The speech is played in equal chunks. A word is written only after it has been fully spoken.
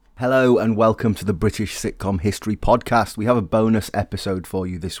Hello and welcome to the British Sitcom History Podcast. We have a bonus episode for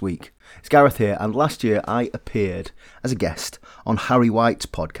you this week. It's Gareth here, and last year I appeared as a guest on Harry White's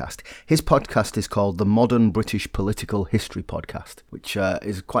podcast. His podcast is called the Modern British Political History Podcast, which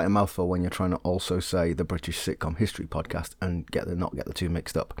is quite a mouthful when you're trying to also say the British Sitcom History Podcast and not get the two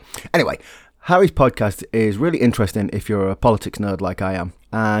mixed up. Anyway, Harry's podcast is really interesting if you're a politics nerd like I am,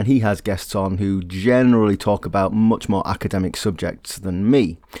 and he has guests on who generally talk about much more academic subjects than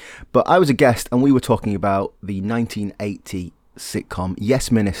me. But I was a guest and we were talking about the 1980 sitcom Yes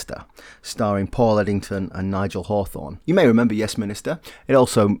Minister, starring Paul Eddington and Nigel Hawthorne. You may remember Yes Minister. It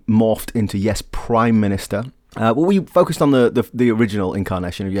also morphed into Yes Prime Minister. We focused on the original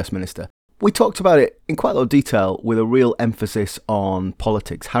incarnation of Yes Minister. We talked about it in quite a lot of detail with a real emphasis on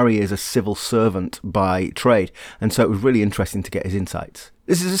politics. Harry is a civil servant by trade, and so it was really interesting to get his insights.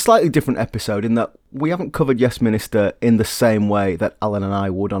 This is a slightly different episode in that we haven't covered Yes Minister in the same way that Alan and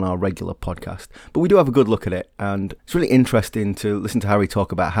I would on our regular podcast, but we do have a good look at it, and it's really interesting to listen to Harry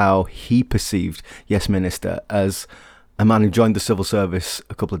talk about how he perceived Yes Minister as a man who joined the civil service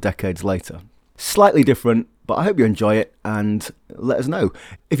a couple of decades later. Slightly different, but I hope you enjoy it and let us know.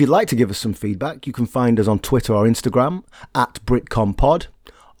 If you'd like to give us some feedback, you can find us on Twitter or Instagram at BritComPod,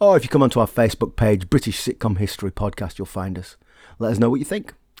 or if you come onto our Facebook page, British Sitcom History Podcast, you'll find us. Let us know what you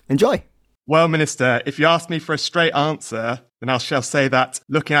think. Enjoy. Well, Minister, if you ask me for a straight answer, then I shall say that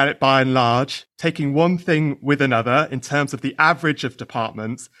looking at it by and large, taking one thing with another in terms of the average of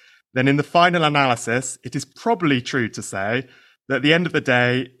departments, then in the final analysis, it is probably true to say that at the end of the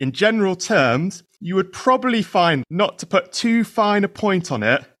day, in general terms, you would probably find, not to put too fine a point on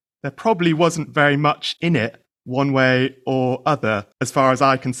it, there probably wasn't very much in it one way or other, as far as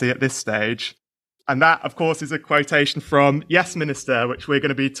I can see at this stage. And that, of course, is a quotation from Yes Minister, which we're going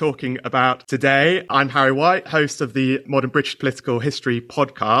to be talking about today. I'm Harry White, host of the Modern British Political History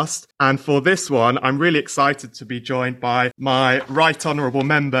podcast. And for this one, I'm really excited to be joined by my right honourable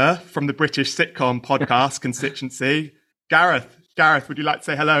member from the British Sitcom podcast constituency, Gareth. Gareth, would you like to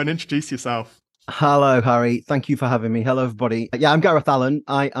say hello and introduce yourself? Hello, Harry. Thank you for having me. Hello, everybody. Yeah, I'm Gareth Allen.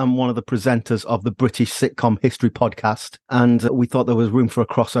 I am one of the presenters of the British Sitcom History Podcast, and we thought there was room for a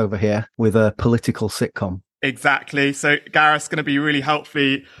crossover here with a political sitcom. Exactly. So Gareth's going to be really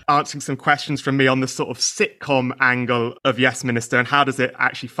helpfully answering some questions from me on the sort of sitcom angle of Yes Minister and how does it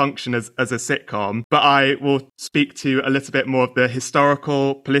actually function as a sitcom. But I will speak to a little bit more of the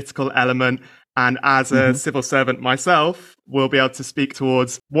historical, political element. And as a civil servant myself, we'll be able to speak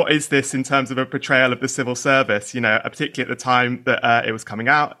towards what is this in terms of a portrayal of the civil service, particularly at the time that it was coming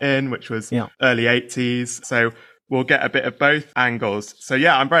out in, which was early 80s. So we'll get a bit of both angles. So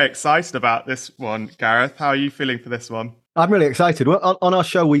yeah, I'm very excited about this one, Gareth. How are you feeling for this one? I'm really excited. Well, on our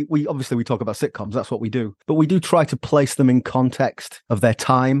show, we obviously talk about sitcoms. That's what we do. But we do try to place them in context of their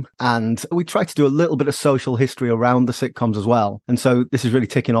time. And we try to do a little bit of social history around the sitcoms as well. And so this is really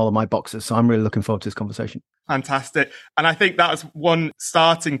ticking all of my boxes. So I'm really looking forward to this conversation. Fantastic. And I think that was one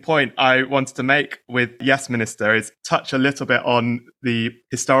starting point I wanted to make with Yes Minister is touch a little bit on the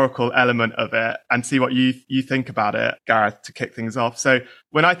historical element of it and see what you think about it, Gareth, to kick things off. So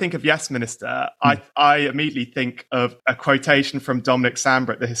when I think of Yes Minister, I immediately think of a quotation from Dominic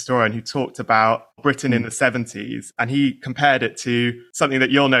Sambrook, the historian, who talked about Britain in the 70s. And he compared it to something that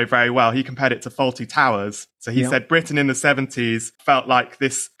you'll know very well. He compared it to Fawlty Towers. So he said Britain in the 70s felt like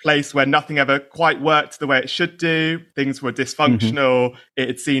this place where nothing ever quite worked the way it should do. Things were dysfunctional. It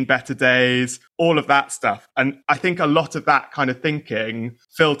had seen better days, all of that stuff. And I think a lot of that kind of thinking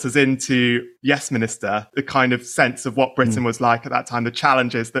filters into Yes Minister, the kind of sense of what Britain was like at that time, the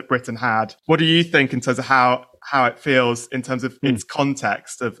challenges that Britain had. What do you think in terms of how it feels in terms of its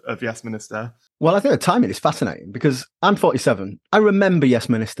context of Yes Minister? Well, I think the timing is fascinating because I'm 47. I remember Yes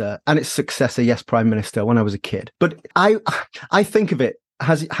Minister and its successor, Yes Prime Minister, when I was a kid. But I think of it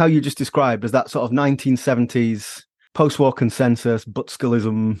as how you just described as that sort of 1970s post-war consensus,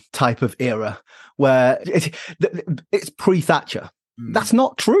 Butskellism type of era where it's pre-Thatcher. That's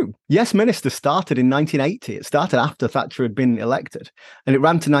not true. Yes Minister started in 1980. It started after Thatcher had been elected and it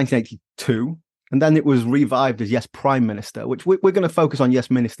ran to 1982. And then it was revived as Yes Prime Minister, which we're going to focus on Yes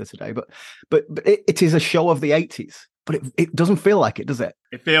Minister today. But it is a show of the 80s. But it doesn't feel like it, does it?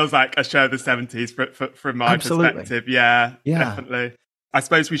 It feels like a show of the 70s from my perspective. Yeah, definitely. I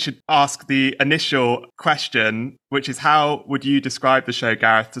suppose we should ask the initial question, which is how would you describe the show,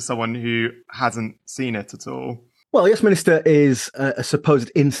 Gareth, to someone who hasn't seen it at all? Well, Yes Minister is a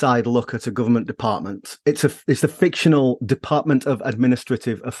supposed inside look at a government department. It's the fictional Department of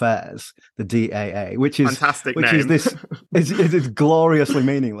Administrative Affairs, the DAA, which is fantastic which name. is this it's gloriously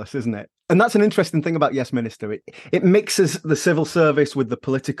meaningless, isn't it? And that's an interesting thing about Yes Minister. It mixes the civil service with the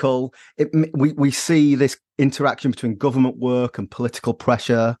political. We see this interaction between government work and political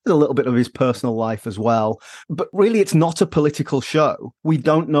pressure. There's a little bit of his personal life as well. But really, it's not a political show. We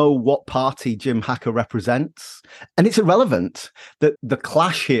don't know what party Jim Hacker represents. And it's irrelevant that the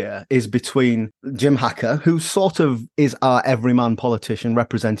clash here is between Jim Hacker, who sort of is our everyman politician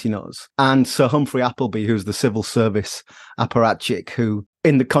representing us, and Sir Humphrey Appleby, who's the civil service apparatchik, who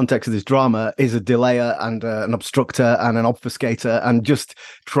in the context of this drama is a delayer and an obstructor and an obfuscator, and just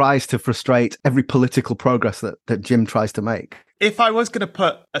tries to frustrate every political progress that Jim tries to make. If I was going to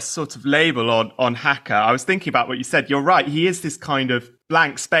put a sort of label on Hacker, I was thinking about what you said. You're right. He is this kind of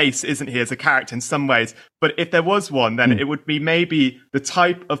blank space, isn't he, as a character in some ways? But if there was one, then it would be maybe the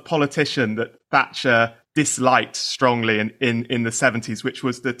type of politician that Thatcher disliked strongly in the 70s, which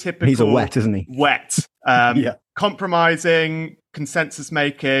was the typical... He's a wet, isn't he? Wet. Compromising, consensus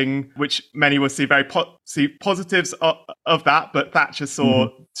making, which many will see see positives of that, but Thatcher saw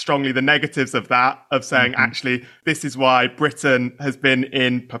strongly the negatives of that, of saying, actually, this is why Britain has been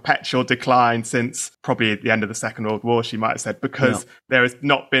in perpetual decline since probably at the end of the Second World War, she might have said, because there has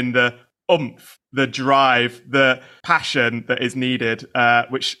not been the oomph, the drive, the passion that is needed,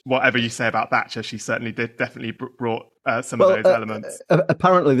 which whatever you say about Thatcher, she certainly definitely brought some of those elements.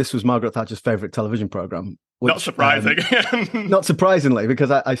 Apparently this was Margaret Thatcher's favourite television programme. Which, not surprising. Not surprisingly, because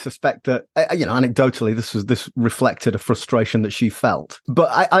I suspect that, anecdotally, this reflected a frustration that she felt.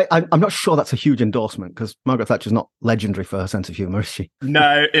 But I'm not sure that's a huge endorsement, because Margaret Thatcher's not legendary for her sense of humour, is she?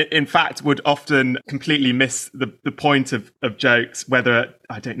 No, in fact, would often completely miss the point of jokes, whether,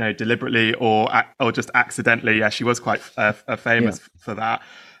 I don't know, deliberately or just accidentally. Yeah, she was quite famous for that.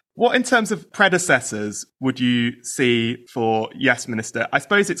 What, in terms of predecessors, would you see for Yes Minister? I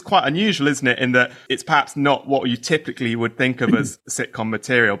suppose it's quite unusual, isn't it, in that it's perhaps not what you typically would think of as sitcom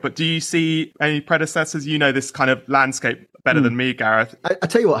material. But do you see any predecessors? You know this kind of landscape better than me, Gareth. I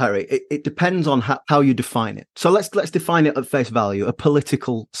tell you what, Harry, it depends on how you define it. So let's define it at face value, a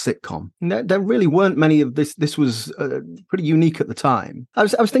political sitcom. There really weren't many of this. This was pretty unique at the time. I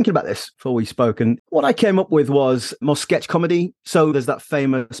was thinking about this before we spoke, and what I came up with was more sketch comedy. So there's that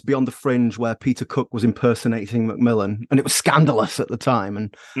famous Beyond the Fringe where Peter Cook was impersonating Macmillan, and it was scandalous at the time.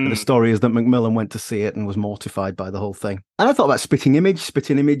 And the story is that Macmillan went to see it and was mortified by the whole thing. And I thought about Spitting Image.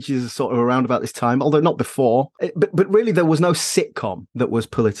 Spitting Image is sort of around about this time, although not before. But really, there was no sitcom that was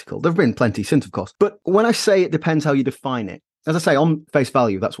political. There have been plenty since, of course. But when I say it depends how you define it, as I say, on face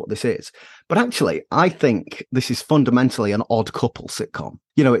value, that's what this is. But actually, I think this is fundamentally an odd couple sitcom.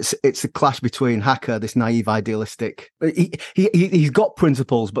 You know, it's a clash between Hacker, this naive, idealistic. He's got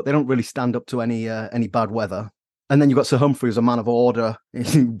principles, but they don't really stand up to any bad weather. And then you've got Sir Humphrey as a man of order,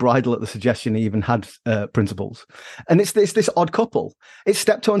 bridle at the suggestion he even had principles. And it's this odd couple. It's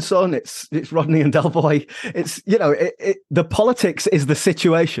Steptoe and Son, it's Rodney and Delvoye. It's, the politics is the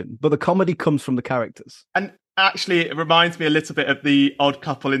situation, but the comedy comes from the characters. And actually, it reminds me a little bit of The Odd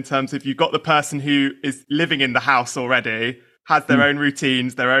Couple in terms of you've got the person who is living in the house already, has their own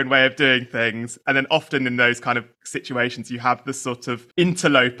routines, their own way of doing things. And then often in those kind of situations, you have the sort of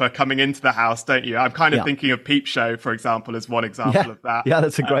interloper coming into the house, don't you? I'm kind of thinking of Peep Show, for example, as one example of that. Yeah,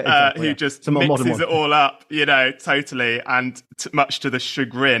 that's a great example. Who just mixes it all up, totally, and much to the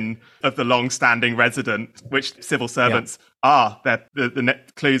chagrin of the long-standing resident, which civil servants are. They're the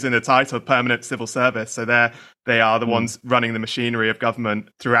clues in the title, permanent civil service. So they are the ones running the machinery of government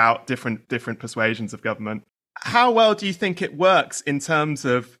throughout different persuasions of government. How well do you think it works in terms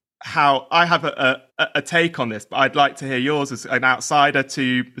of how I have a take on this, but I'd like to hear yours as an outsider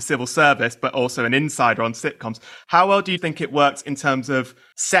to the civil service, but also an insider on sitcoms. How well do you think it works in terms of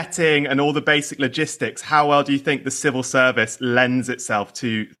setting and all the basic logistics? How well do you think the civil service lends itself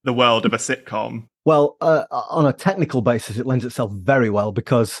to the world of a sitcom? Well, on a technical basis, it lends itself very well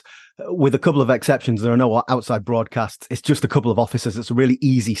because with a couple of exceptions, there are no outside broadcasts. It's just a couple of offices. It's a really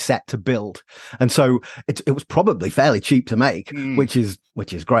easy set to build. And so it was probably fairly cheap to make, which is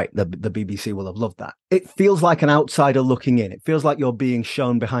great. The BBC will have loved that. It feels like an outsider looking in. It feels like you're being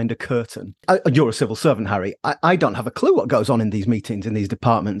shown behind a curtain. You're a civil servant, Harry. I don't have a clue what goes on in these meetings, in these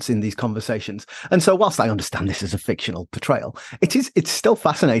departments, in these conversations. And so whilst I understand this is a fictional portrayal, it's still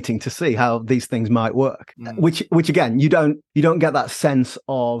fascinating to see how these things might work, which again, you don't get that sense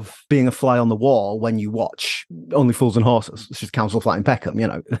of being a fly on the wall when you watch Only Fools and Horses. It's just Council Flat in Peckham,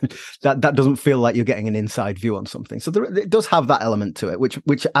 that doesn't feel like you're getting an inside view on something. So it does have that element to it,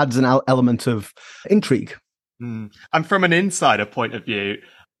 which adds an element of intrigue. And from an insider point of view,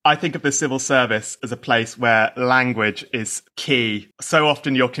 I think of the civil service as a place where language is key. So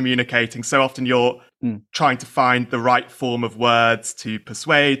often you're communicating, so often you're trying to find the right form of words to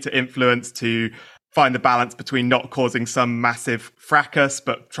persuade, to influence, to find the balance between not causing some massive fracas,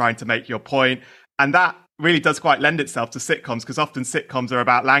 but trying to make your point. And that really does quite lend itself to sitcoms, because often sitcoms are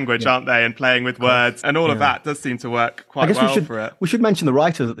about language, aren't they? And playing with words, and all of that does seem to work quite well for it. We should mention the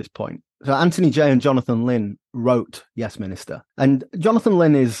writers at this point. So Anthony Jay and Jonathan Lynn wrote Yes Minister. And Jonathan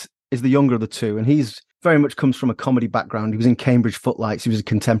Lynn is the younger of the two, and he's very much comes from a comedy background. He was in Cambridge Footlights. He was a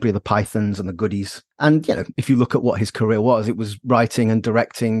contemporary of the Pythons and the Goodies. And, if you look at what his career was, it was writing and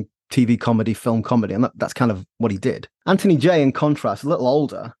directing TV comedy, film comedy, and that's kind of what he did. Anthony Jay, in contrast, a little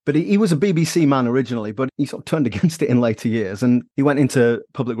older, but he was a BBC man originally, but he sort of turned against it in later years, and he went into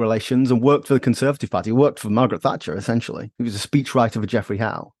public relations and worked for the Conservative Party. He worked for Margaret Thatcher, essentially. He was a speechwriter for Geoffrey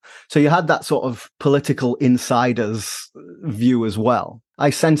Howe. So you had that sort of political insider's view as well. I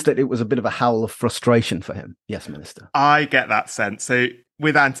sensed that it was a bit of a howl of frustration for him. Yes, Minister. I get that sense. So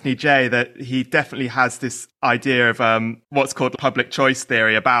with Anthony Jay, that he definitely has this idea of what's called public choice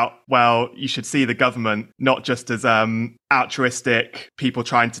theory about, well, you should see the government not just as altruistic people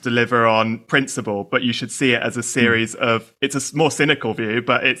trying to deliver on principle, but you should see it as a series of, it's a more cynical view,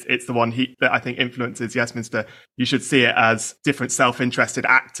 but it's the one that I think influences Yes Minister. You should see it as different self-interested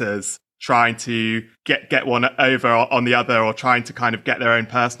actors trying to get one over on the other, or trying to kind of get their own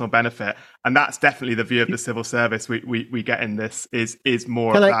personal benefit. And that's definitely the view of the civil service we get in this, is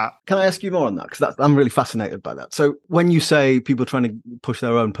more of that. Can I ask you more on that? Because I'm really fascinated by that. So when you say people trying to push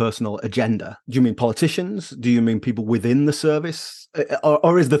their own personal agenda, do you mean politicians? Do you mean people within the service?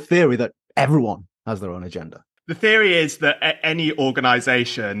 Or is the theory that everyone has their own agenda? The theory is that any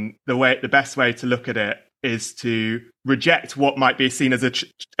organization, the best way to look at it is to reject what might be seen as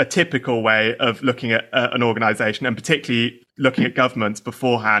a typical way of looking at an organization, and particularly looking at governments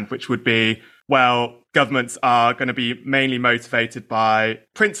beforehand, which would be, well, governments are going to be mainly motivated by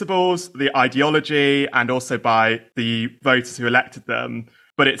principles, the ideology, and also by the voters who elected them.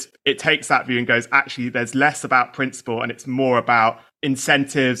 But it takes that view and goes, actually, there's less about principle and it's more about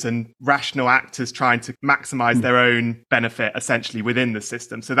incentives and rational actors trying to maximize their own benefit essentially within the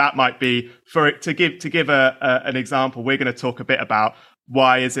system. So that might be, to give an example, we're going to talk a bit about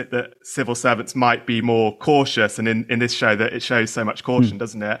why is it that civil servants might be more cautious, and in this show that it shows so much caution,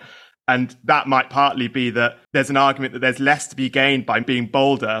 doesn't it? And that might partly be that there's an argument that there's less to be gained by being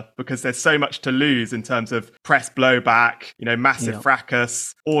bolder, because there's so much to lose in terms of press blowback, massive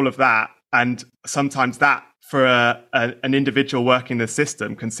fracas, all of that. And sometimes that, for an individual working the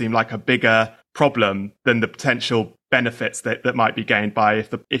system, can seem like a bigger problem than the potential benefits that might be gained by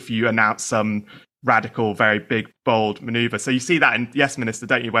if you announce some radical, very big, bold maneuver. So you see that in Yes Minister,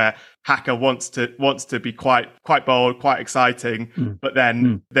 don't you, where Hacker wants to be quite bold, quite exciting, but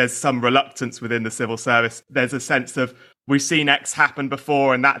then there's some reluctance within the civil service. There's a sense of, we've seen X happen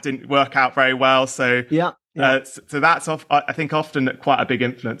before and that didn't work out very well. So so that's I think often quite a big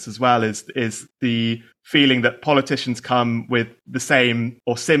influence as well, is the feeling that politicians come with the same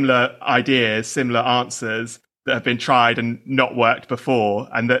or similar ideas, similar answers that have been tried and not worked before,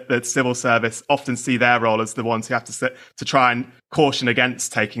 and that civil service often see their role as the ones who have to try and caution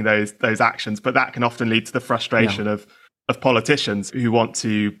against taking those actions. But that can often lead to the frustration of politicians who want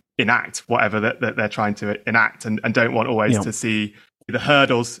to enact whatever that they're trying to enact, and don't want always to see the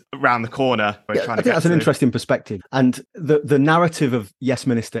hurdles around the corner. I think that's an interesting perspective. And the narrative of Yes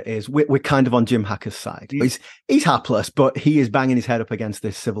Minister is we're kind of on Jim Hacker's side. He's hapless, but he is banging his head up against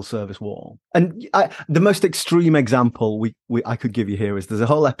this civil service wall. And the most extreme example I could give you here is there's a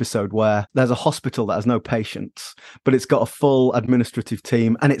whole episode where there's a hospital that has no patients, but it's got a full administrative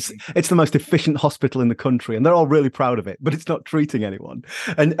team, and it's the most efficient hospital in the country, and they're all really proud of it, but it's not treating anyone.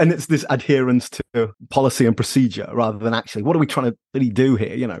 And it's this adherence to policy and procedure rather than actually, what are we trying to really do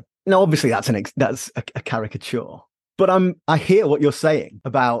here? Now, obviously that's a caricature, but I hear what you're saying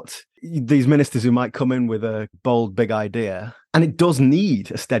about these ministers who might come in with a bold, big idea, and it does need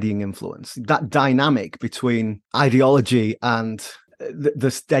a steadying influence. That dynamic between ideology and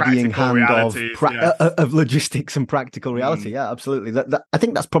the steadying hand of logistics and practical reality. Yeah, absolutely. That I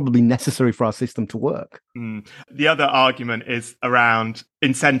think that's probably necessary for our system to work. The other argument is around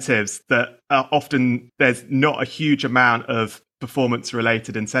incentives, that often there's not a huge amount of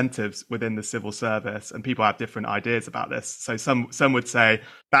performance-related incentives within the civil service, and people have different ideas about this. So some would say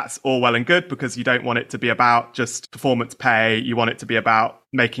that's all well and good, because you don't want it to be about just performance pay. You want it to be about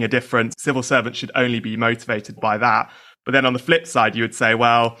making a difference. Civil servants should only be motivated by that. But then on the flip side, you would say,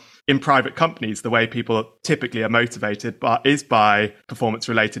 well, in private companies, the way people typically are motivated is by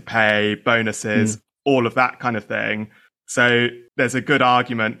performance-related pay, bonuses, all of that kind of thing. So there's a good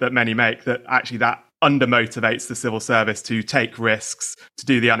argument that many make that actually that undermotivates the civil service to take risks, to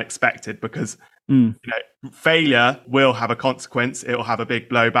do the unexpected, because failure will have a consequence. It will have a big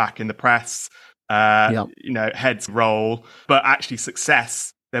blowback in the press. Heads roll, but actually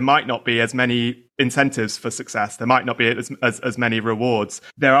success, there might not be as many incentives for success. There might not be as many rewards.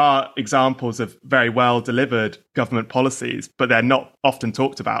 There are examples of very well delivered government policies, but they're not often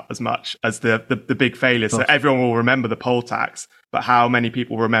talked about as much as the big failures. So everyone will remember the poll tax, but how many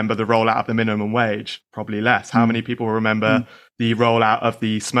people remember the rollout of the minimum wage? Probably less. How many people remember the rollout of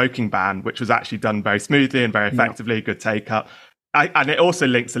the smoking ban, which was actually done very smoothly and very effectively, good take up? And it also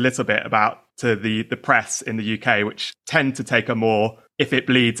links a little bit to the press in the UK, which tend to take a more if it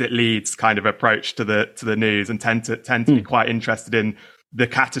bleeds, it leads kind of approach to the news, and tend to be quite interested in the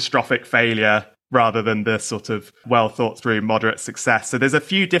catastrophic failure rather than the sort of well thought through moderate success. So there's a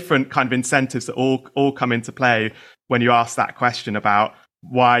few different kind of incentives that all come into play when you ask that question about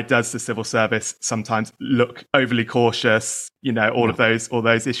why does the civil service sometimes look overly cautious, all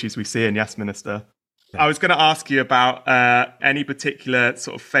those issues we see in Yes Minister. I was going to ask you about any particular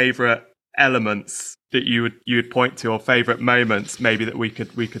sort of favourite elements that you would point to, or favourite moments maybe that we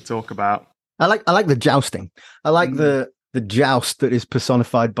could talk about. I like the jousting. I like the joust that is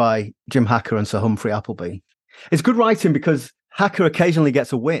personified by Jim Hacker and Sir Humphrey Appleby. It's good writing because Hacker occasionally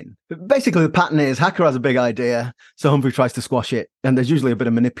gets a win. Basically, the pattern is Hacker has a big idea, Sir Humphrey tries to squash it, and there's usually a bit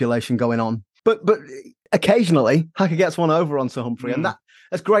of manipulation going on. But occasionally, Hacker gets one over on Sir Humphrey, and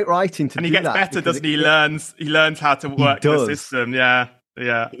that's great writing to do that. And he gets better, doesn't he? He learns how to work the system. Yeah.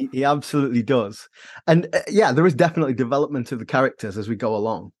 He absolutely does. And there is definitely development of the characters as we go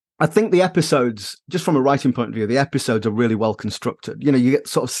along. I think the episodes, just from a writing point of view, the episodes are really well constructed. You get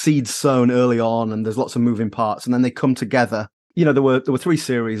sort of seeds sown early on, and there's lots of moving parts, and then they come together. There were 3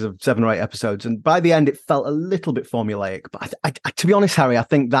 series of 7 or 8 episodes, and by the end it felt a little bit formulaic. But I, to be honest, Harry, I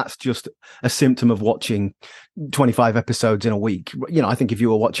think that's just a symptom of watching 25 episodes in a week. I think if you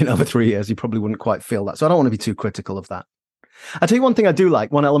were watching over 3 years, you probably wouldn't quite feel that. So I don't want to be too critical of that. I'll tell you one thing I do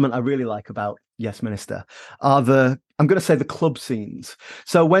like, one element I really like about Yes Minister are I'm going to say the club scenes.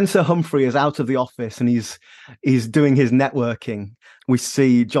 So when Sir Humphrey is out of the office and he's doing his networking, we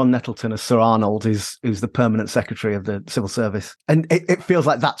see John Nettleton as Sir Arnold, who's the permanent secretary of the civil service. And it feels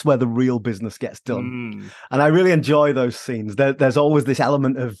like that's where the real business gets done. And I really enjoy those scenes. There's always this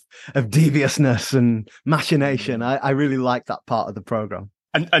element of deviousness and machination. I really like that part of the programme.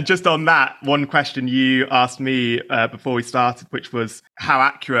 And just on that, one question you asked me before we started, which was how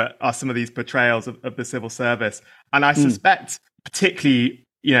accurate are some of these portrayals of the civil service? And I suspect, particularly,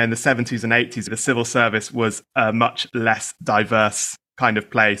 in the 70s and 80s, the civil service was a much less diverse kind of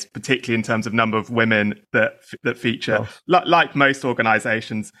place, particularly in terms of number of women that feature, like most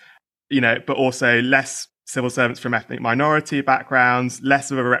organisations, but also less civil servants from ethnic minority backgrounds, less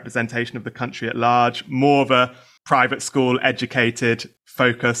of a representation of the country at large, more of a private school educated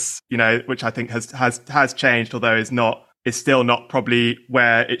focus, which I think has changed, although is still not probably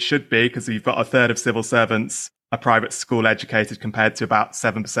where it should be, because you've got a third of civil servants are private school educated compared to about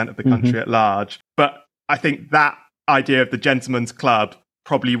 7% of the country at large. But I think that idea of the gentleman's club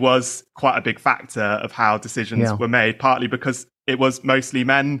probably was quite a big factor of how decisions were made, partly because it was mostly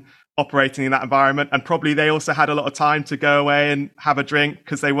men operating in that environment, and probably they also had a lot of time to go away and have a drink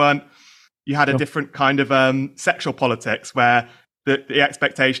because you had a different kind of sexual politics where the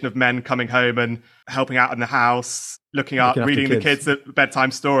expectation of men coming home and helping out in the house, reading the kids a bedtime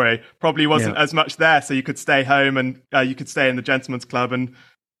story probably wasn't as much there. So you could stay home and you could stay in the gentleman's club and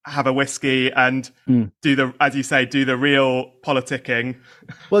have a whiskey and do the real politicking.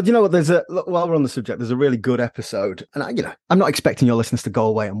 Well, you know what? While we're on the subject, there's a really good episode, and I'm not expecting your listeners to go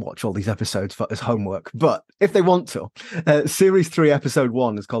away and watch all these episodes as homework, but if they want to, series 3, episode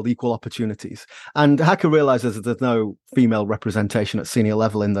 1 is called Equal Opportunities, and Hacker realizes that there's no female representation at senior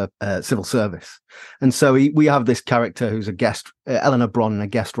level in the civil service, and so we have this character who's a guest, Eleanor Bron, in a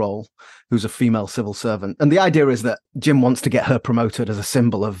guest role, who's a female civil servant. And the idea is that Jim wants to get her promoted as a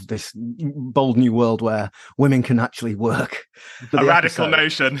symbol of this bold new world where women can actually work. A radical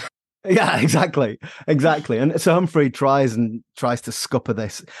notion. Yeah, exactly. And so Humphrey tries to scupper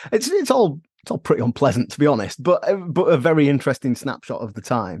this. It's all pretty unpleasant, to be honest, but a very interesting snapshot of the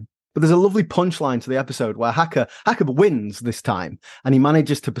time. But there's a lovely punchline to the episode where Hacker wins this time, and he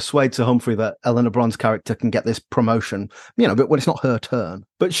manages to persuade Sir Humphrey that Eleanor Bron's character can get this promotion, but when it's not her turn.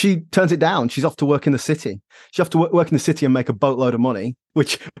 But she turns it down. She's off to work in the city. She's off to work in the city and make a boatload of money,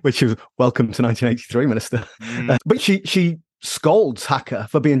 which is welcome to 1983, Minister. But she scolds Hacker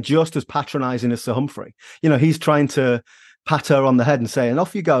for being just as patronising as Sir Humphrey. He's trying to pat her on the head and saying,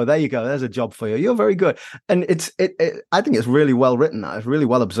 off you go, there you go, there's a job for you, you're very good. And I think it's really well written. It's really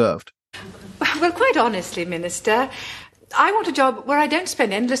well observed. Well, quite honestly, Minister, I want a job where I don't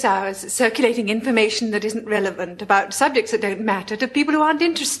spend endless hours circulating information that isn't relevant about subjects that don't matter to people who aren't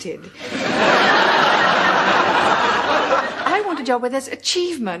interested. I want a job where there's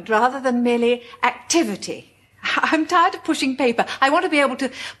achievement rather than merely activity. I'm tired of pushing paper. I want to be able to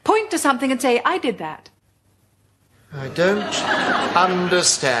point to something and say, I did that. I don't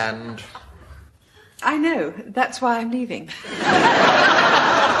understand. I know. That's why I'm leaving.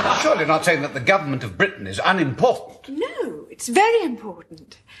 Surely not saying that the government of Britain is unimportant. No, it's very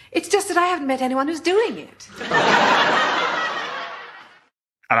important. It's just that I haven't met anyone who's doing it.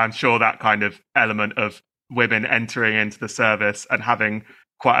 And I'm sure that kind of element of women entering into the service and having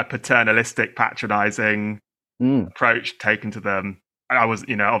quite a paternalistic, patronising approach taken to them. I was,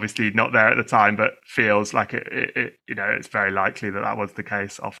 obviously not there at the time, but feels like it's very likely that was the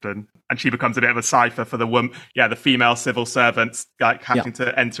case often. And she becomes a bit of a cipher for the woman, the female civil servants, like having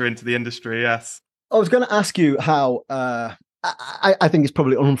to enter into the industry. Yes. I was going to ask you how. I think it's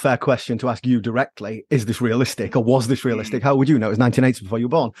probably an unfair question to ask you directly. Is this realistic, or was this realistic? How would you know? It was 1980 before you were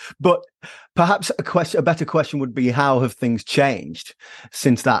born. But perhaps a better question would be, how have things changed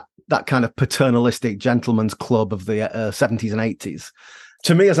since that kind of paternalistic gentleman's club of the 70s and 80s?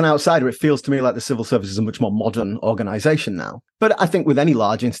 To me, as an outsider, it feels to me like the civil service is a much more modern organisation now. But I think with any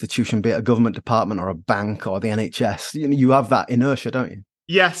large institution, be it a government department or a bank or the NHS, you have that inertia, don't you?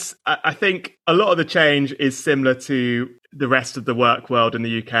 Yes, I think a lot of the change is similar to the rest of the work world in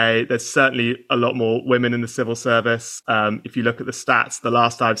the UK. There's certainly a lot more women in the civil service. If you look at the stats, the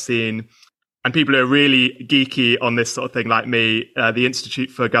last I've seen, and people who are really geeky on this sort of thing like me, the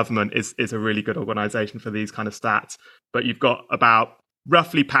Institute for Government is a really good organisation for these kind of stats. But you've got about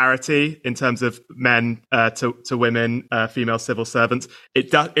roughly parity in terms of men to women, female civil servants.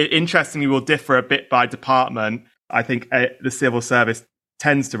 It interestingly will differ a bit by department. I think the civil service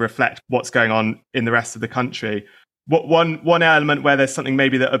tends to reflect what's going on in the rest of the country. One element where there's something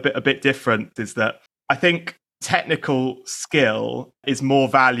maybe that a bit different is that I think technical skill is more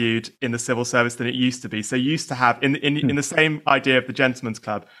valued in the civil service than it used to be. So you used to have, in the same idea of the gentleman's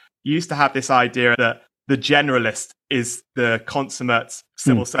club, you used to have this idea that the generalist is the consummate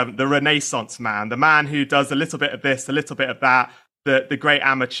civil servant, the Renaissance man, the man who does a little bit of this, a little bit of that, the great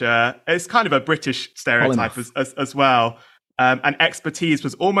amateur. It's kind of a British stereotype as well. And expertise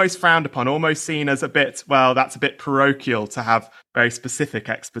was almost frowned upon, almost seen as a bit, that's a bit parochial to have very specific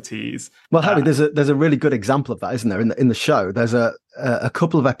expertise. Well, Harry, there's a really good example of that, isn't there? In the show, there's a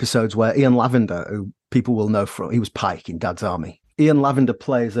couple of episodes where Ian Lavender, who people will know from, he was Pike in Dad's Army. Ian Lavender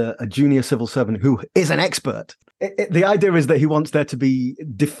plays a junior civil servant who is an expert. The idea is that he wants there to be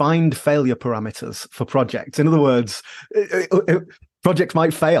defined failure parameters for projects. In other words, projects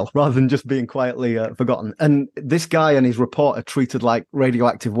might fail rather than just being quietly forgotten. And this guy and his report are treated like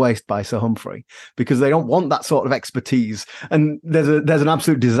radioactive waste by Sir Humphrey because they don't want that sort of expertise. And there's an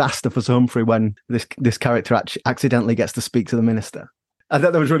absolute disaster for Sir Humphrey when this character accidentally gets to speak to the minister. I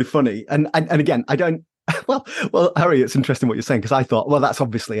thought that was really funny. And again, I don't. Well, Harry, it's interesting what you're saying, because I thought, that's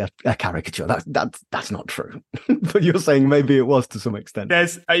obviously a caricature. That's not true. But you're saying maybe it was to some extent.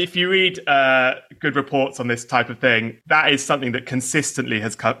 There's, if you read good reports on this type of thing, that is something that consistently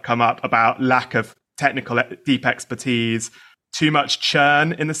has come up about lack of technical deep expertise. Too much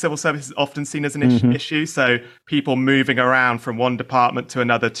churn in the civil service is often seen as an issue. So people moving around from one department to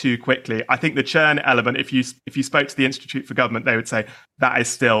another too quickly. I think the churn element, if you spoke to the Institute for Government, they would say that is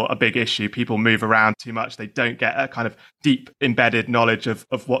still a big issue. People move around too much. They don't get a kind of deep embedded knowledge of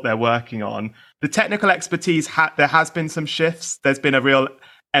what they're working on. The technical expertise, there has been some shifts. There's been a real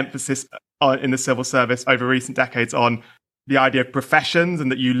emphasis in the civil service over recent decades on the idea of professions,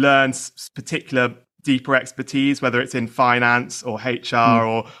 and that you learn particular deeper expertise, whether it's in finance or HR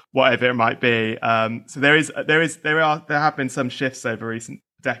or whatever it might be. So there have been some shifts over recent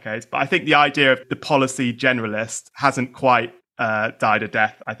decades, but I think the idea of the policy generalist hasn't quite died a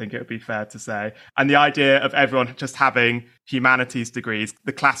death, I think it would be fair to say. And the idea of everyone just having humanities degrees,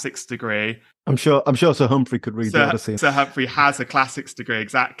 the classics degree. I'm sure Sir Humphrey could read the Odyssey. Sir Humphrey has a classics degree,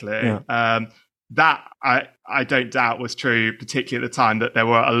 exactly. Yeah. That I don't doubt was true, particularly at the time, that there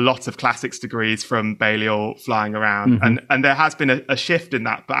were a lot of classics degrees from Balliol flying around. And there has been a shift in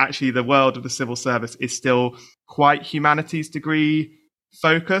that, but actually the world of the civil service is still quite humanities degree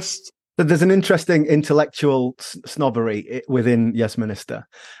focused. But there's an interesting intellectual snobbery within Yes Minister.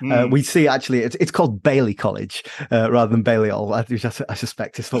 We see actually it's called Bailey College rather than Balliol, which I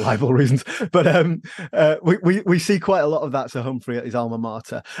suspect is for libel reasons. But we see quite a lot of that Sir Humphrey at his alma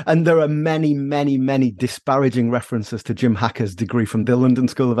mater, and there are many, many, many disparaging references to Jim Hacker's degree from the London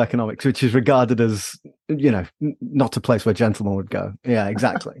School of Economics, which is regarded as not a place where gentlemen would go. Yeah,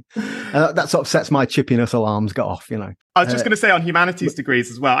 exactly. That sort of sets my chippiness alarms go off, I was just going to say on humanities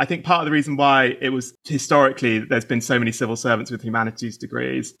degrees as well, I think part of the reason why it was historically there's been so many civil servants with humanities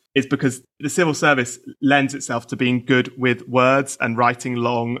degrees is because the civil service lends itself to being good with words and writing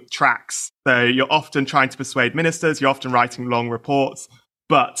long tracts. So you're often trying to persuade ministers, you're often writing long reports,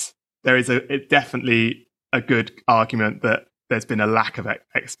 but there is definitely a good argument that there's been a lack of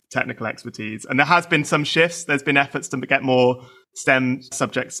technical expertise. And there has been some shifts. There's been efforts to get more STEM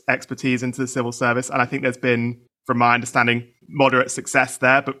subjects expertise into the civil service. And I think there's been, from my understanding, moderate success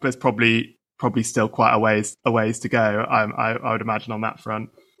there, but there's probably still quite a ways to go, I would imagine, on that front.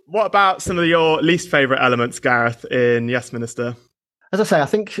 What about some of your least favourite elements, Gareth, in Yes Minister? As I say, I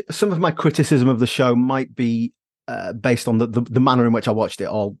think some of my criticism of the show might be based on the manner in which I watched it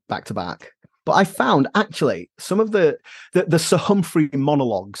all back to back. But I found actually some of the Sir Humphrey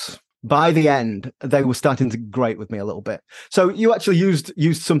monologues, by the end, they were starting to grate with me a little bit. So you actually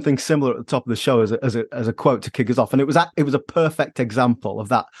used something similar at the top of the show as a quote to kick us off, and it was a perfect example of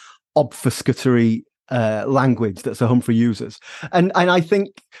that obfuscatory language that Sir Humphrey uses. And I think,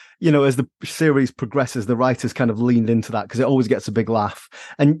 as the series progresses, the writers kind of leaned into that because it always gets a big laugh.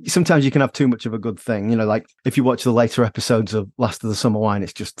 And sometimes you can have too much of a good thing. Like if you watch the later episodes of Last of the Summer Wine,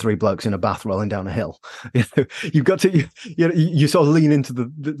 it's just three blokes in a bath rolling down a hill. You've got to, you sort of lean into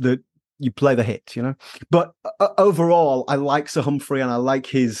the you play the hit, But overall, I like Sir Humphrey and I like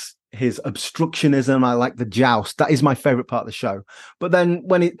his obstructionism. I like the joust. That is my favorite part of the show. But then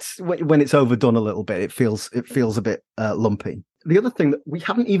when it's overdone a little bit, it feels a bit lumpy. The other thing that we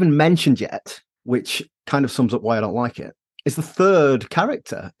haven't even mentioned yet, which kind of sums up why I don't like it, is the third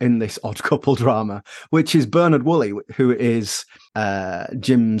character in this odd couple drama, which is Bernard Woolley, who is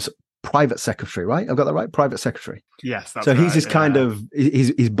Jim's private secretary, right? I've got that right? Private secretary. Yes. That's so he's right, his kind of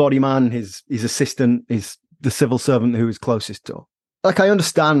his body man, his assistant, is the civil servant who is closest to. Like, I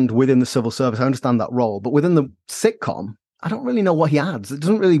understand within the civil service, I understand that role, but within the sitcom, I don't really know what he adds. It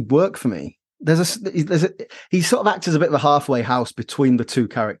doesn't really work for me. He sort of acts as a bit of a halfway house between the two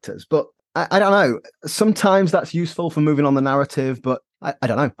characters, but I don't know. Sometimes that's useful for moving on the narrative, but I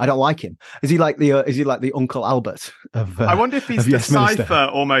don't know. I don't like him. Is he like the Uncle Albert of? I wonder if he's the cipher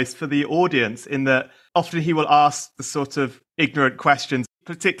almost for the audience, in that often he will ask the sort of ignorant questions,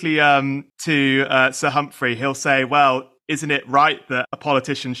 particularly to Sir Humphrey. He'll say, "Well, isn't it right that a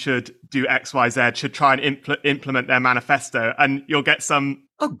politician should do X, Y, Z, should try and implement their manifesto?" And you'll get some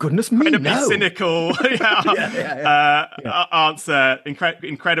incredibly cynical answer,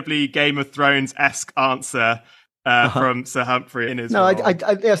 incredibly Game of Thrones-esque answer from Sir Humphrey in his role.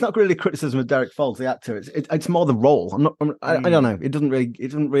 It's not really criticism of Derek Fowles, the actor. It's more the role. I don't know. It doesn't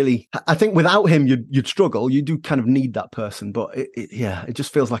really. I think without him, you'd struggle. You do kind of need that person, but it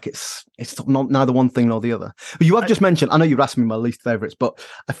just feels like it's not neither one thing nor the other. But you have just mentioned. I know you've asked me my least favourites, but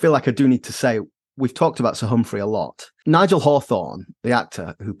I feel like I do need to say we've talked about Sir Humphrey a lot. Nigel Hawthorne, the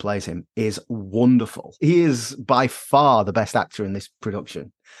actor who plays him, is wonderful. He is by far the best actor in this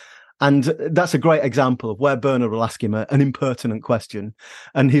production. And that's a great example of where Bernard will ask him an impertinent question,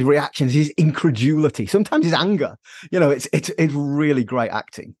 and his reactions, his incredulity, sometimes his anger. It's really great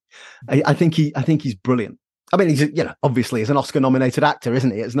acting. I think he's brilliant. I mean, he's obviously he's an Oscar-nominated actor,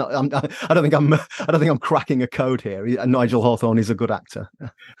 isn't he? It's not. I don't think I'm cracking a code here. Nigel Hawthorne is a good actor.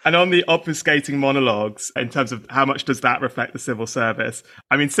 And on the obfuscating monologues, in terms of how much does that reflect the civil service?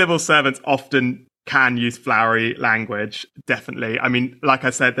 I mean, civil servants often can use flowery language, definitely. I mean, like I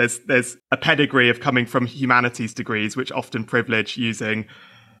said, there's a pedigree of coming from humanities degrees, which often privilege using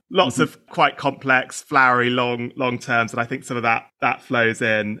lots of quite complex, flowery, long terms, and I think some of that flows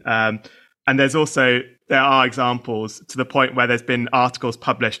in. And there are examples to the point where there's been articles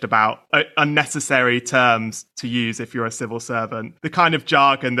published about unnecessary terms to use if you're a civil servant. The kind of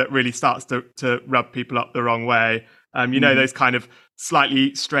jargon that really starts to rub people up the wrong way. Those kind of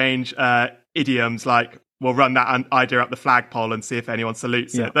slightly strange idioms like, we'll run that idea up the flagpole and see if anyone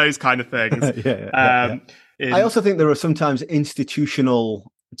salutes it. Those kind of things. I also think there are sometimes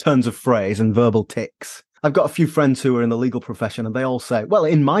institutional turns of phrase and verbal tics. I've got a few friends who are in the legal profession and they all say, well,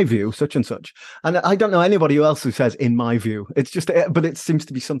 in my view, such and such. And I don't know anybody else who says, in my view. It's just, but it seems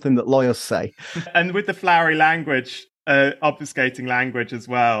to be something that lawyers say. And with the flowery language, obfuscating language as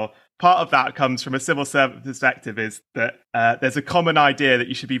well, part of that comes from a civil servant perspective, is that there's a common idea that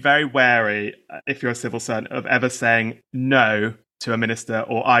you should be very wary, if you're a civil servant, of ever saying no to a minister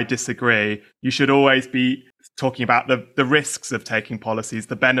or I disagree. You should always be talking about the risks of taking policies,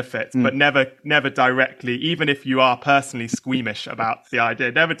 the benefits, but never directly, even if you are personally squeamish about the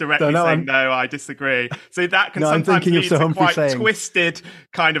idea, never directly saying, no, I disagree. So that can sometimes lead to quite twisted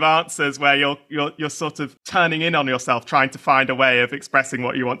kind of answers where you're sort of turning in on yourself, trying to find a way of expressing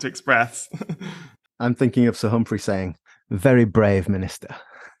what you want to express. I'm thinking of Sir Humphrey saying, very brave minister.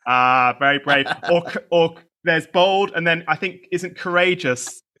 Very brave. Or there's bold, and then I think isn't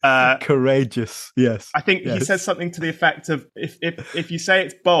courageous. Courageous, yes. I think he says something to the effect of, if you say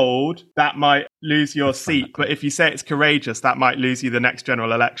it's bold, that might lose your seat, but if you say it's courageous, that might lose you the next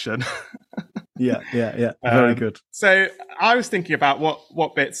general election. Yeah. Very good. So I was thinking about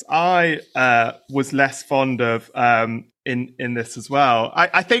what bits I was less fond of in this as well.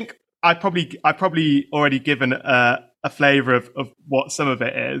 I think I probably already given a flavour of what some of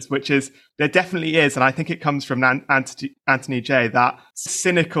it is, which is there definitely is, and I think it comes from Anthony Jay, that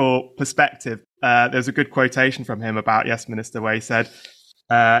cynical perspective. There's a good quotation from him about Yes Minister where he said,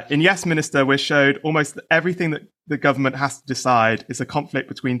 in Yes Minister, we're showed almost everything that the government has to decide is a conflict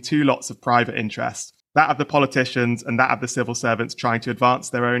between two lots of private interests, that of the politicians and that of the civil servants trying to advance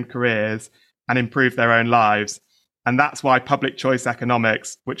their own careers and improve their own lives. And that's why public choice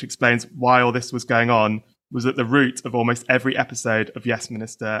economics, which explains why all this was going on, was at the root of almost every episode of Yes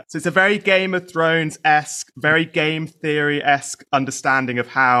Minister. So it's a very Game of Thrones-esque, very game theory-esque understanding of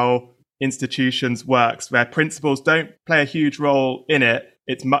how institutions works, where principles don't play a huge role in it.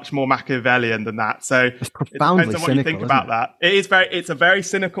 It's much more Machiavellian than that. So it's profoundly it depends on what cynical, you think about that. It's a very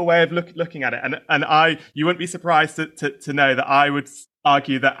cynical way of looking at it. And you wouldn't be surprised to know that I would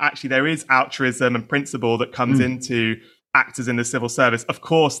argue that actually there is altruism and principle that comes into actors in the civil service. Of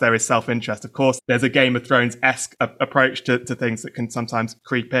course, there is self-interest. Of course, there's a Game of Thrones-esque approach to things that can sometimes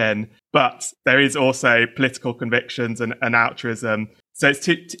creep in. But there is also political convictions and altruism. So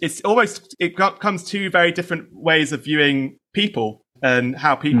it comes two very different ways of viewing people and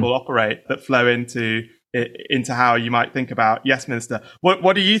how people operate that flow into how you might think about Yes Minister.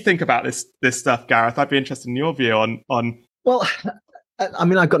 What do you think about this stuff, Gareth? I'd be interested in your view on. Well, I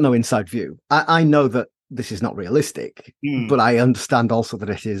mean, I've got no inside view. I know that this is not realistic, but I understand also that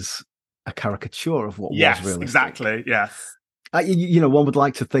it is a caricature of what was realistic. Exactly. Yes. One would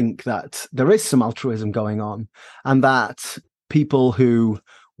like to think that there is some altruism going on, and that people who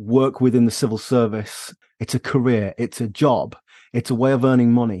work within the civil service, it's a career, it's a job, it's a way of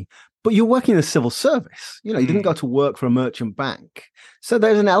earning money. But you're working in the civil service. You didn't go to work for a merchant bank. So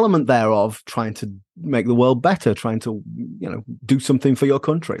there's an element there of trying to make the world better, trying to, do something for your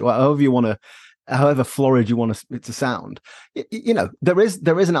country, however florid you want it to sound. There is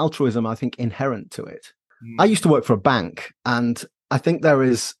an altruism, I think, inherent to it. I used to work for a bank, and I think there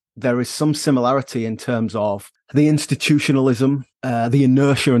is some similarity in terms of the institutionalism, the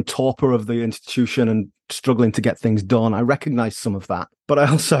inertia and torpor of the institution and struggling to get things done. I recognize some of that, but I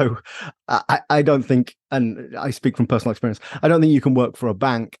also, I don't think, and I speak from personal experience, I don't think you can work for a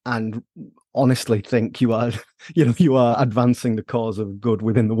bank and honestly think you are advancing the cause of good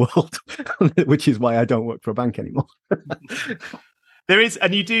within the world, which is why I don't work for a bank anymore. There is,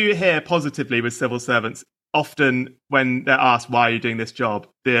 and you do hear positively with civil servants, often when they're asked, why are you doing this job?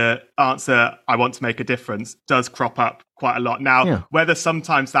 The answer, I want to make a difference, does crop up quite a lot. Now, whether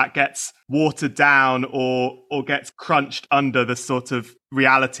sometimes that gets watered down or gets crunched under the sort of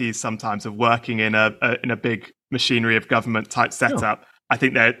realities sometimes of working in a big machinery of government type setup, I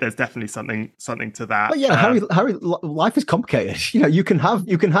think there's definitely something to that. But Harry, life is complicated. You can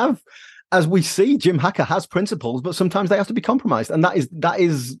have, as we see, Jim Hacker has principles, but sometimes they have to be compromised, and that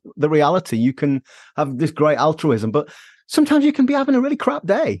is the reality. You can have this great altruism, but sometimes you can be having a really crap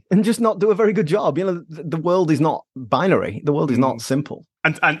day and just not do a very good job. The world is not binary. The world is not simple.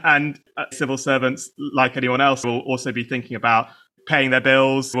 And civil servants, like anyone else, will also be thinking about paying their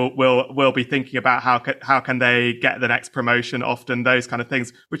bills. Will be thinking about how can they get the next promotion. Often those kind of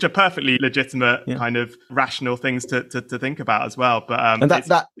things, which are perfectly legitimate, kind of rational things to think about as well. But and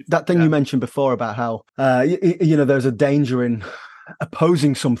that thing you mentioned before about how there's a danger in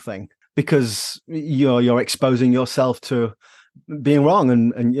opposing something because you're exposing yourself to being wrong,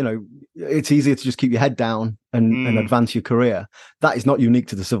 and it's easier to just keep your head down and advance your career. That is not unique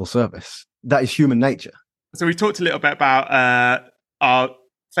to the civil service. That is human nature. So we talked a little bit about our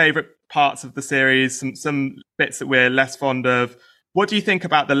favourite parts of the series, some bits that we're less fond of. What do you think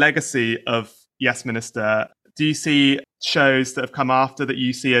about the legacy of Yes Minister? Do you see shows that have come after that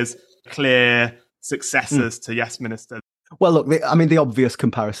you see as clear successors to Yes Minister? Well, look, the obvious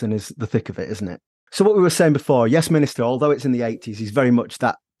comparison is The Thick of It, isn't it? So what we were saying before, Yes Minister, although it's in the 80s, is very much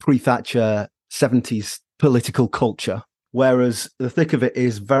that pre-Thatcher 70s political culture. whereas The Thick of It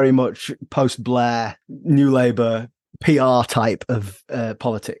is very much post-Blair, New Labour, PR type of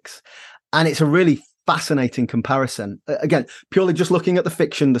politics. And it's a really fascinating comparison. Again, purely just looking at the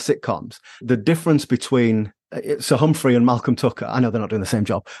fiction, the sitcoms, the difference between Sir Humphrey and Malcolm Tucker, I know they're not doing the same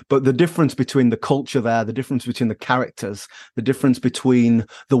job, but the difference between the culture there, the difference between the characters, the difference between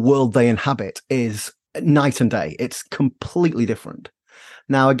the world they inhabit is night and day. It's completely different.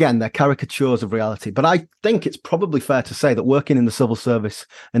 Now, again, they're caricatures of reality, but I think it's probably fair to say that working in the civil service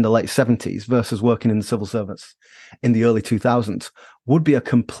in the late 70s versus working in the civil service in the early 2000s would be a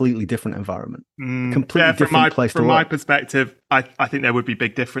completely different environment. Completely different place to work. From my perspective, I think there would be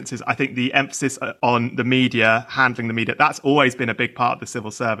big differences. I think the emphasis on the media, handling the media, that's always been a big part of the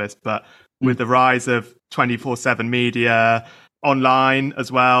civil service. But with the rise of 24/7 media, online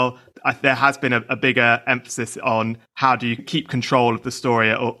as well, there has been a bigger emphasis on how do you keep control of the story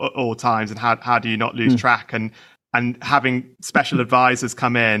at all times, and how do you not lose track, and having special advisors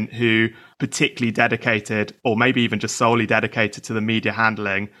come in who particularly dedicated, or maybe even just solely dedicated to the media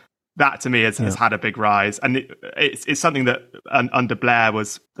handling, that to me has had a big rise. And it's something that under Blair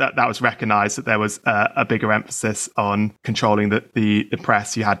was recognised, that there was a bigger emphasis on controlling the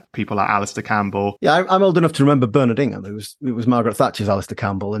press. You had people like Alistair Campbell. Yeah, I'm old enough to remember Bernard Ingham. It was Margaret Thatcher's Alistair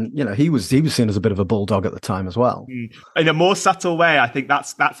Campbell, and he was seen as a bit of a bulldog at the time as well. In a more subtle way, I think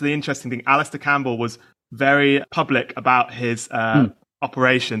that's the interesting thing. Alistair Campbell was very public about his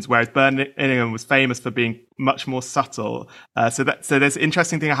operations, whereas Bernard Ingham was famous for being much more subtle. So there's an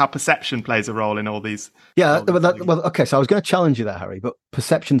interesting thing how perception plays a role in all these. Yeah, okay. So I was going to challenge you there, Harry, but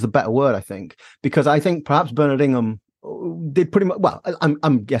perception's a better word, I think, because I think perhaps Bernard Ingham did pretty much. Well,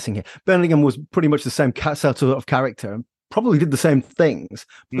 I'm guessing here. Bernard Ingham was pretty much the same sort of character, and probably did the same things,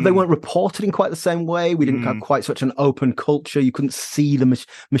 but they weren't reported in quite the same way. We didn't have quite such an open culture. You couldn't see the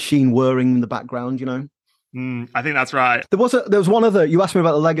machine whirring in the background, I think that's right. There was one other. You asked me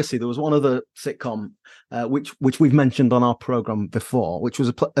about the legacy. There was one other sitcom, which we've mentioned on our program before, which was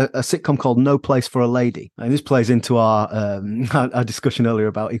a sitcom called No Place for a Lady, and this plays into our discussion earlier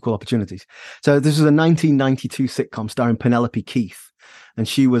about equal opportunities. So this was a 1992 sitcom starring Penelope Keith, and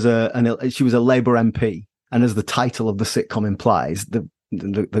she was a Labour MP, and as the title of the sitcom implies,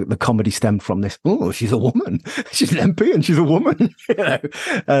 the comedy stemmed from this. Oh, she's a woman. She's an MP and she's a woman.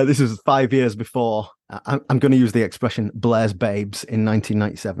 This was 5 years before. I'm going to use the expression Blair's Babes in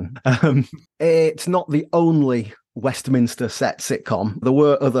 1997. It's not the only Westminster set sitcom. There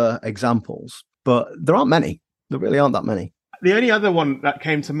were other examples, but there aren't many. There really aren't that many. The only other one that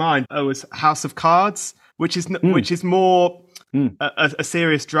came to mind was House of Cards, which is more a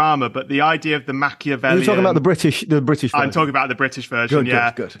serious drama, but the idea of the Machiavellian... You're talking about the British version. I'm talking about the British version,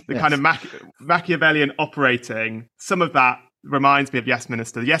 Good. The kind of Machiavellian operating. Some of that reminds me of Yes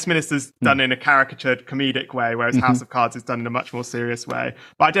Minister. Yes Minister's done in a caricatured comedic way, whereas House of Cards is done in a much more serious way.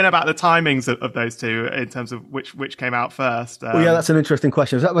 But I don't know about the timings of those two in terms of which came out first. Well, yeah, that's an interesting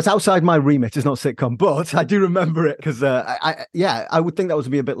question. That was outside my remit. It's not sitcom, but I do remember it because I would think that would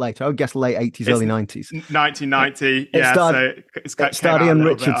be a bit later. I would guess late 80s, early 90s. 1990. It starred Ian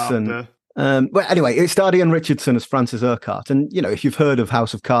Richardson. But anyway, it starred Ian Richardson as Francis Urquhart. And, if you've heard of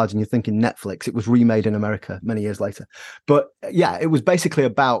House of Cards and you're thinking Netflix, it was remade in America many years later. But yeah, it was basically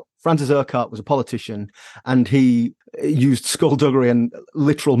about Francis Urquhart was a politician, and he used skullduggery and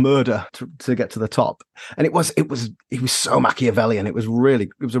literal murder to get to the top. And he was so Machiavellian. It was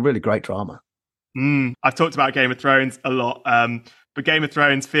a really great drama. I've talked about Game of Thrones a lot. But Game of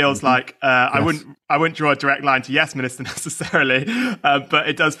Thrones feels like I wouldn't draw a direct line to Yes Minister necessarily, but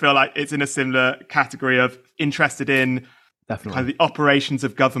it does feel like it's in a similar category of interested in kind of the operations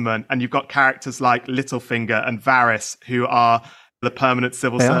of government. And you've got characters like Littlefinger and Varys, who are the permanent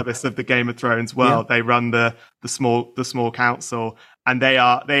civil service of the Game of Thrones world. Yeah. They run the small council, and they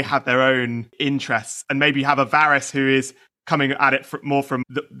have their own interests. And maybe you have a Varys who is coming at it more from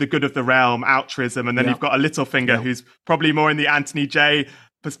the good of the realm, altruism, and then you've got a Littlefinger who's probably more in the Anthony J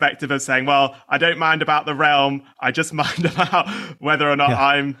perspective of saying, well, I don't mind about the realm, I just mind about whether or not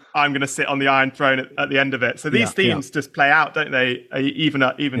I'm going to sit on the Iron Throne at the end of it. So these themes just play out, don't they? Even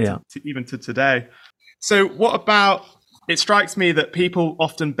to today. So what about? It strikes me that people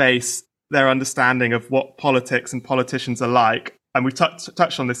often base their understanding of what politics and politicians are like, and we've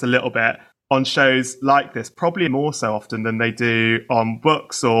touched on this a little bit, on shows like this, probably more so often than they do on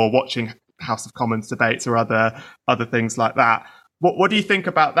books or watching House of Commons debates or other things like that. What do you think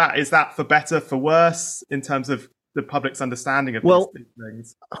about that? Is that for better, for worse, in terms of the public's understanding of these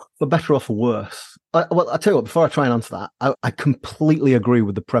things? For better or for worse? I'll tell you what, before I try and answer that, I completely agree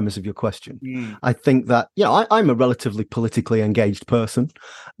with the premise of your question. I think that, I'm a relatively politically engaged person,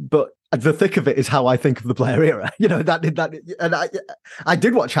 but the thick of it is how I think of the Blair era. You know, and I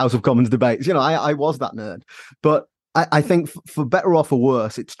did watch House of Commons debates. You know, I was that nerd. But I think for better or for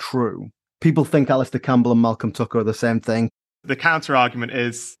worse, it's true. People think Alistair Campbell and Malcolm Tucker are the same thing. The counter argument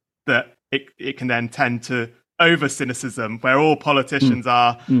is that it can then tend to over cynicism, where all politicians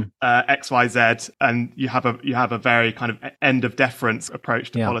are X, Y, Z, and you have a very kind of end of deference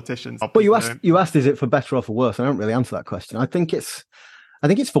approach to politicians. But you asked, is it for better or for worse? I don't really answer that question. I think it's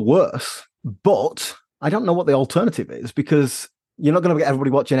for worse, but I don't know what the alternative is, because you're not going to get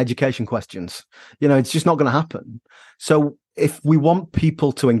everybody watching education questions. You know, it's just not going to happen. So if we want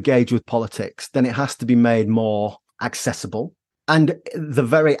people to engage with politics, then it has to be made more accessible. And the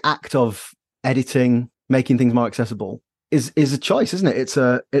very act of editing, making things more accessible is a choice, isn't it? It's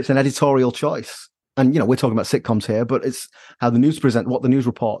an editorial choice. And, you know, we're talking about sitcoms here, but it's how the news what the news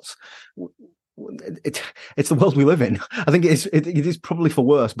reports. It's the world we live in. I think it is probably for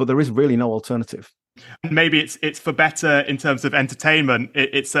worse, but there is really no alternative. Maybe it's for better in terms of entertainment.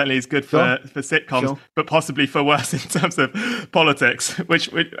 It certainly is good for sitcoms, but possibly for worse in terms of politics. Which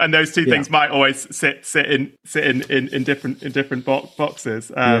and those two things might always sit in different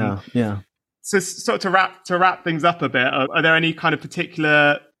boxes. So sort of to wrap things up a bit, are there any kind of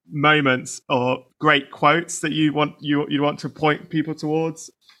particular moments or great quotes that you want to point people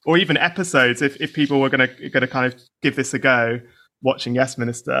towards, or even episodes if people were going to kind of give this a go watching Yes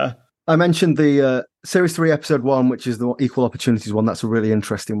Minister? I mentioned the Series 3, Episode 1, which is the Equal Opportunities one. That's a really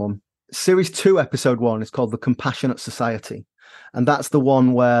interesting one. Series 2, Episode 1 is called The Compassionate Society. And that's the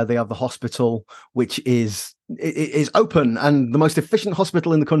one where they have the hospital, which is open and the most efficient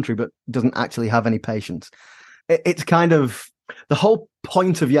hospital in the country, but doesn't actually have any patients. It's kind of the whole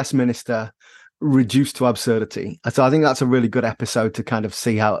point of Yes Minister reduced to absurdity. So I think that's a really good episode to kind of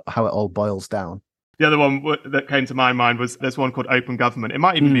see how it all boils down. The other one that came to my mind was there's one called Open Government. It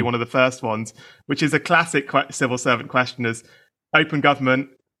might even be one of the first ones, which is a classic civil servant question. As open government,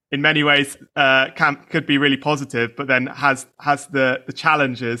 in many ways, could be really positive, but then has the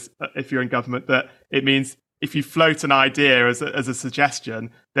challenges if you're in government, that it means if you float an idea as a suggestion,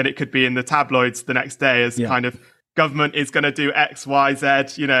 then it could be in the tabloids the next day as kind of government is going to do X, Y, Z,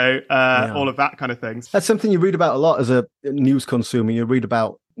 all of that kind of things. That's something you read about a lot as a news consumer. You read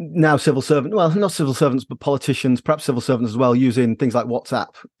about now civil servants, well, not civil servants, but politicians, perhaps civil servants as well, using things like WhatsApp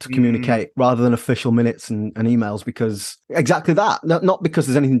to communicate rather than official minutes and emails, because exactly that, not because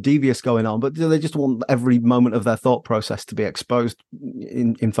there's anything devious going on, but they just want every moment of their thought process to be exposed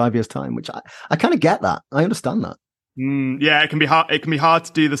in 5 years' time, which I kind of get that. I understand that. Yeah, it can be hard. It can be hard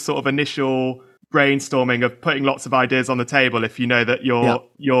to do the sort of initial brainstorming of putting lots of ideas on the table if you know that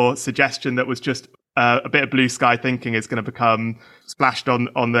your suggestion that was just a bit of blue sky thinking is going to become splashed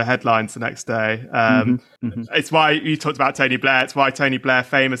on the headlines the next day. It's why you talked about Tony Blair. It's why Tony Blair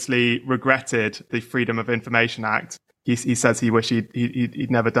famously regretted the Freedom of Information Act. He says he wished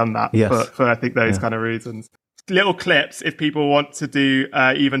he'd never done that for I think those kind of reasons. Little clips, if people want to do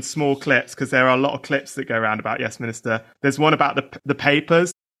even small clips, because there are a lot of clips that go around about Yes Minister. There's one about the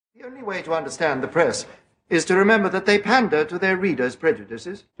papers. The only way to understand the press is to remember that they pander to their readers'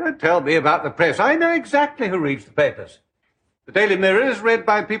 prejudices. Don't tell me about the press. I know exactly who reads the papers. The Daily Mirror is read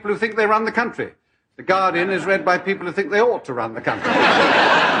by people who think they run the country. The Guardian is read by people who think they ought to run the country.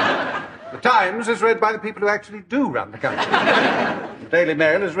 The Times is read by the people who actually do run the country. The Daily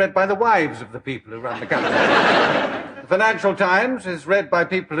Mail is read by the wives of the people who run the country. The Financial Times is read by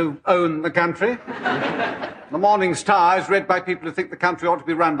people who own the country. The Morning Star is read by people who think the country ought to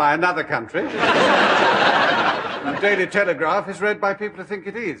be run by another country. The Daily Telegraph is read by people who think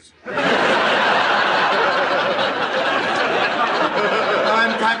it is.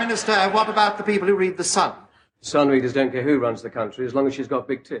 Prime Minister, what about the people who read The Sun? Sun readers don't care who runs the country as long as she's got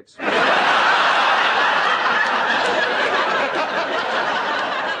big tits.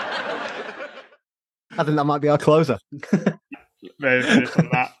 I think that might be our closer. Very finished on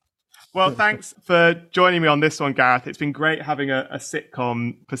that. Well, thanks for joining me on this one, Gareth. It's been great having a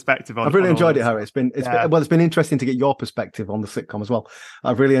sitcom perspective on. I've really enjoyed it, Harry. It's been interesting to get your perspective on the sitcom as well.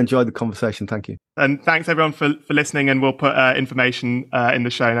 I've really enjoyed the conversation. Thank you. And thanks everyone for listening. And we'll put information in the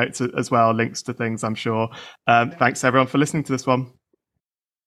show notes as well, links to things, I'm sure. Thanks everyone for listening to this one.